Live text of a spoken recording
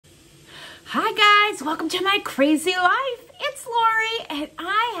Hi guys, welcome to my crazy life. It's Lori and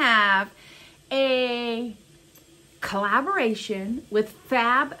I have a collaboration with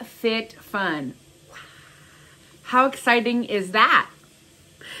FABFITFUN. How exciting is that?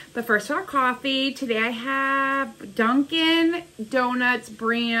 But first, our coffee. Today I have Dunkin' Donuts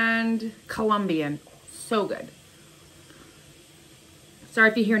brand Colombian. So good. Sorry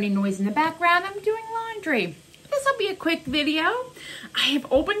if you hear any noise in the background. I'm doing laundry. This will be a quick video. I have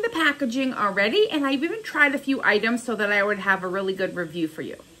opened the packaging already and I've even tried a few items so that I would have a really good review for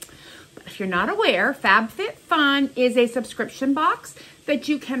you. But if you're not aware, FABFITFUN is a subscription box that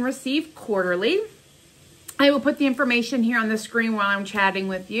you can receive quarterly. I will put the information here on the screen while I'm chatting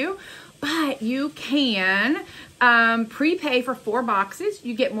with you, but you can prepay for 4 boxes.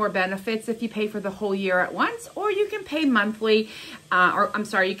 You get more benefits if you pay for the whole year at once, or you can pay monthly,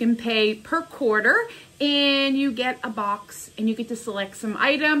 you can pay per quarter and you get a box and you get to select some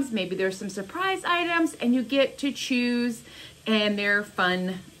items. Maybe there's some surprise items and you get to choose, and they're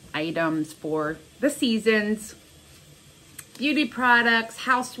fun items for the seasons, beauty products,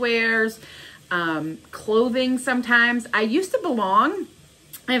 housewares, clothing sometimes. I used to belong.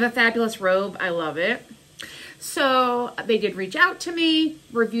 I have a fabulous robe. I love it. So they did reach out to me.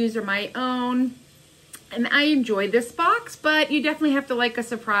 Reviews are my own. And I enjoy this box, but you definitely have to like a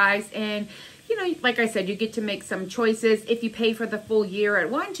surprise. And, you know, like I said, you get to make some choices. If you pay for the full year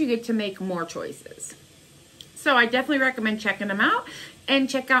at once, you get to make more choices. So I definitely recommend checking them out. And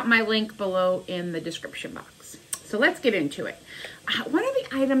check out my link below in the description box. So let's get into it. One of the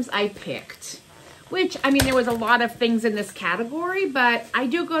items I picked, which, I mean, there was a lot of things in this category, but I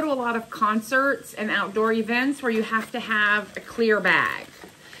do go to a lot of concerts and outdoor events where you have to have a clear bag.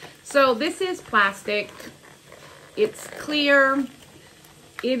 So this is plastic. It's clear.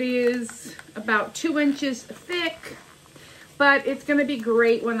 It is about 2 inches thick, but it's going to be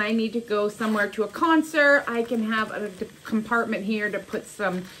great when I need to go somewhere to a concert. I can have a compartment here to put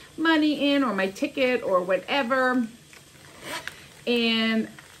some money in, or my ticket or whatever. And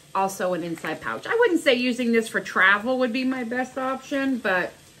also an inside pouch. I wouldn't say using this for travel would be my best option,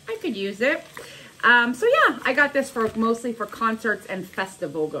 but I could use it. So yeah, I got this for mostly for concerts and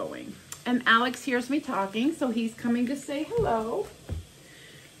festival going. And Alex hears me talking, so he's coming to say hello.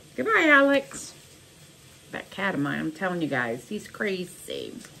 Goodbye, Alex. That cat of mine, I'm telling you guys, he's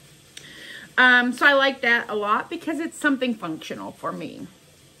crazy. So I like that a lot because it's something functional for me.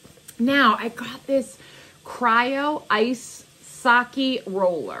 Now, I got this Cryo Ice Sake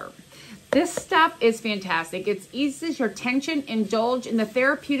Roller. This stuff is fantastic. It eases your tension. Indulge in the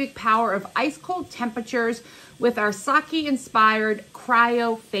therapeutic power of ice cold temperatures with our sake-inspired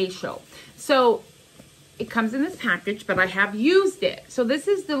cryo facial. So it comes in this package, but I have used it. So this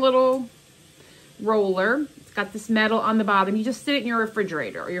is the little roller. It's got this metal on the bottom. You just sit it in your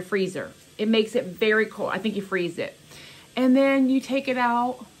refrigerator or your freezer. It makes it very cold. I think you freeze it. And then you take it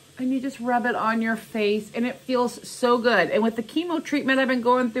out and you just rub it on your face, and it feels so good. And with the chemo treatment I've been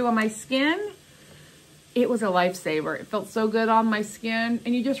going through on my skin, it was a lifesaver. It felt so good on my skin.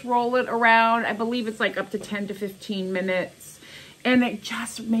 And you just roll it around. I believe it's like up to 10 to 15 minutes. And it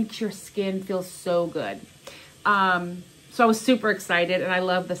just makes your skin feel so good. So I was super excited, and I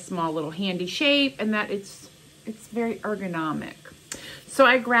love the small little handy shape, and that it's very ergonomic. So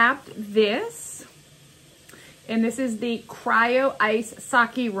I grabbed this. And this is the Cryo Ice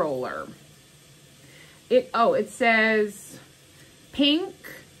Sake Roller. It says pink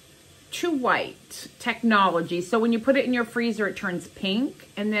to white technology. So when you put it in your freezer, it turns pink.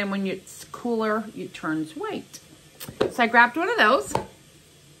 And then when it's cooler, it turns white. So I grabbed one of those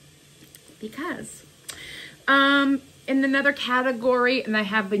because in another category, and I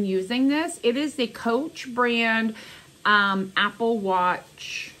have been using this, it is the Coach brand Apple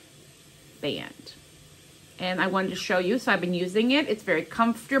Watch band. And I wanted to show you, so I've been using it. It's very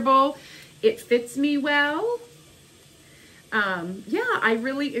comfortable. It fits me well. Yeah, I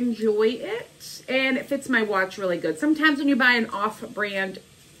really enjoy it. And it fits my watch really good. Sometimes when you buy an off-brand,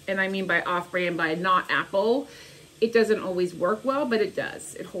 and I mean by off-brand by not Apple, it doesn't always work well, but it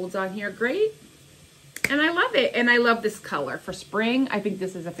does. It holds on here great. And I love it. And I love this color. For spring, I think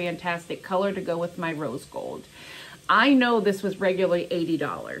this is a fantastic color to go with my rose gold. I know this was regularly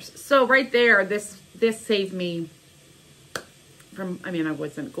 $80. So right there, this saved me from, I mean, I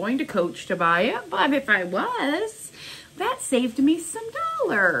wasn't going to Coach to buy it, but if I was, that saved me some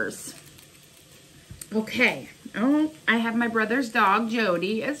dollars. Okay. Oh, I have my brother's dog,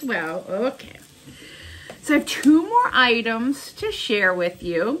 Jody, as well. Okay. So I have 2 more items to share with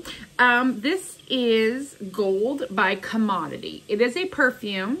you. This is Gold by Commodity. It is a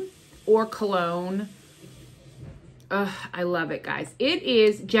perfume or cologne. I love it, guys. It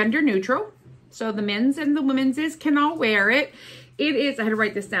is gender neutral. So the men's and the women's can all wear it. It is, I had to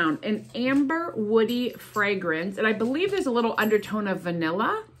write this down, an amber woody fragrance. And I believe there's a little undertone of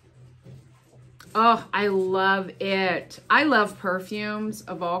vanilla. Oh, I love it. I love perfumes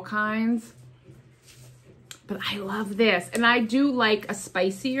of all kinds. But I love this. And I do like a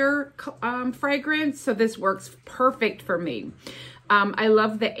spicier fragrance. So this works perfect for me. I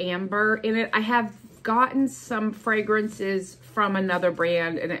love the amber in it. I have gotten some fragrances from another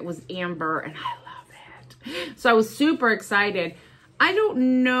brand and it was amber and I love it. So I was super excited. I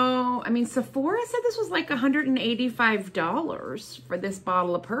don't know. I mean, Sephora said this was like $185 for this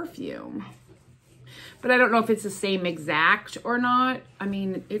bottle of perfume. But I don't know if it's the same exact or not. I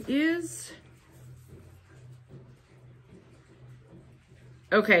mean, it is.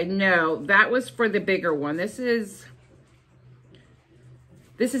 Okay, no, that was for the bigger one. This is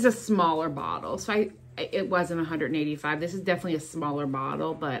a smaller bottle. So it wasn't 185. This is definitely a smaller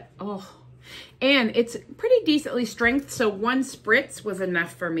bottle, but oh. And it's pretty decently strength. So one spritz was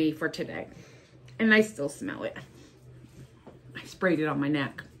enough for me for today. And I still smell it. I sprayed it on my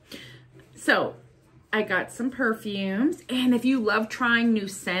neck. So I got some perfumes. And if you love trying new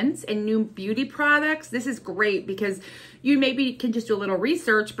scents and new beauty products, this is great because you maybe can just do a little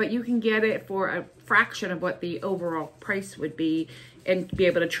research, but you can get it for a fraction of what the overall price would be and be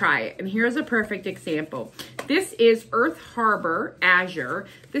able to try it. And here's a perfect example. This is Earth Harbor Azure.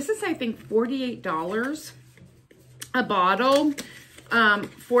 This is, I think, $48 a bottle.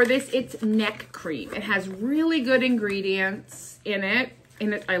 For this, it's neck cream. It has really good ingredients in it,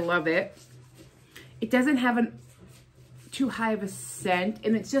 and I love it. It doesn't have too high of a scent,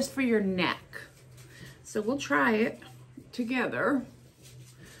 and it's just for your neck. So we'll try it together.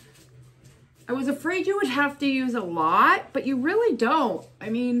 I was afraid you would have to use a lot, but you really don't. I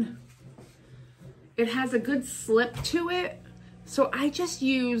mean, it has a good slip to it. So I just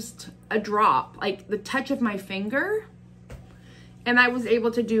used a drop, like the touch of my finger, and I was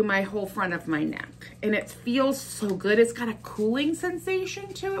able to do my whole front of my neck. And it feels so good. It's got a cooling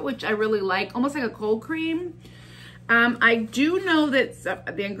sensation to it, which I really like, almost like a cold cream. I do know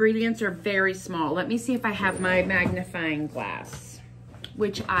that the ingredients are very small. Let me see if I have my magnifying glass,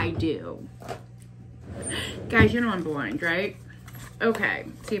 which I do. Guys, you know I'm blind, right? Okay,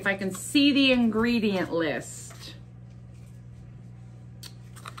 see if I can see the ingredient list.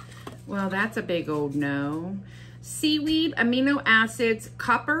 Well, that's a big old no. Seaweed, amino acids,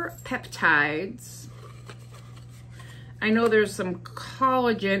 copper peptides. I know there's some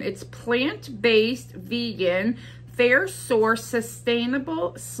collagen. It's plant-based, vegan, fair source,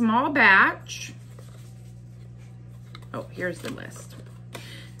 sustainable, small batch. Oh, here's the list.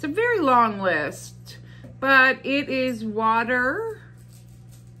 It's a very long list, but it is water,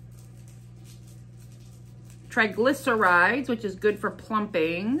 triglycerides, which is good for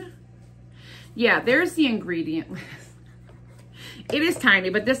plumping. Yeah, there's the ingredient list. It is tiny,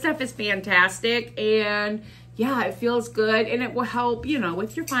 but this stuff is fantastic. And yeah, it feels good and it will help, you know,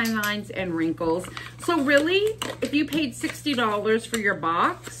 with your fine lines and wrinkles. So really, if you paid $60 for your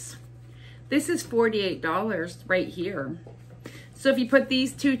box, this is $48 right here. So if you put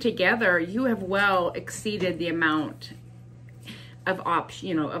these two together, you have well exceeded the amount of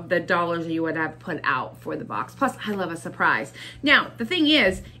of the dollars you would have put out for the box. Plus, I love a surprise. Now, the thing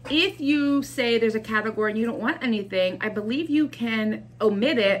is, if you say there's a category and you don't want anything, I believe you can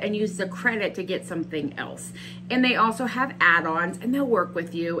omit it and use the credit to get something else. And they also have add-ons and they'll work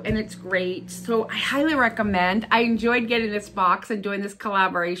with you and it's great. So I highly recommend. I enjoyed getting this box and doing this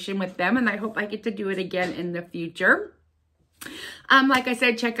collaboration with them, and I hope I get to do it again in the future. Like I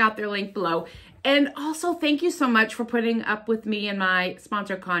said, check out their link below. And also, thank you so much for putting up with me and my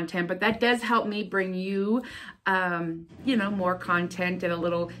sponsored content, but that does help me bring you, more content and a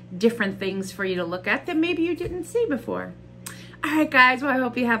little different things for you to look at that maybe you didn't see before. All right, guys, well, I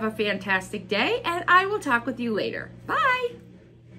hope you have a fantastic day, and I will talk with you later. Bye.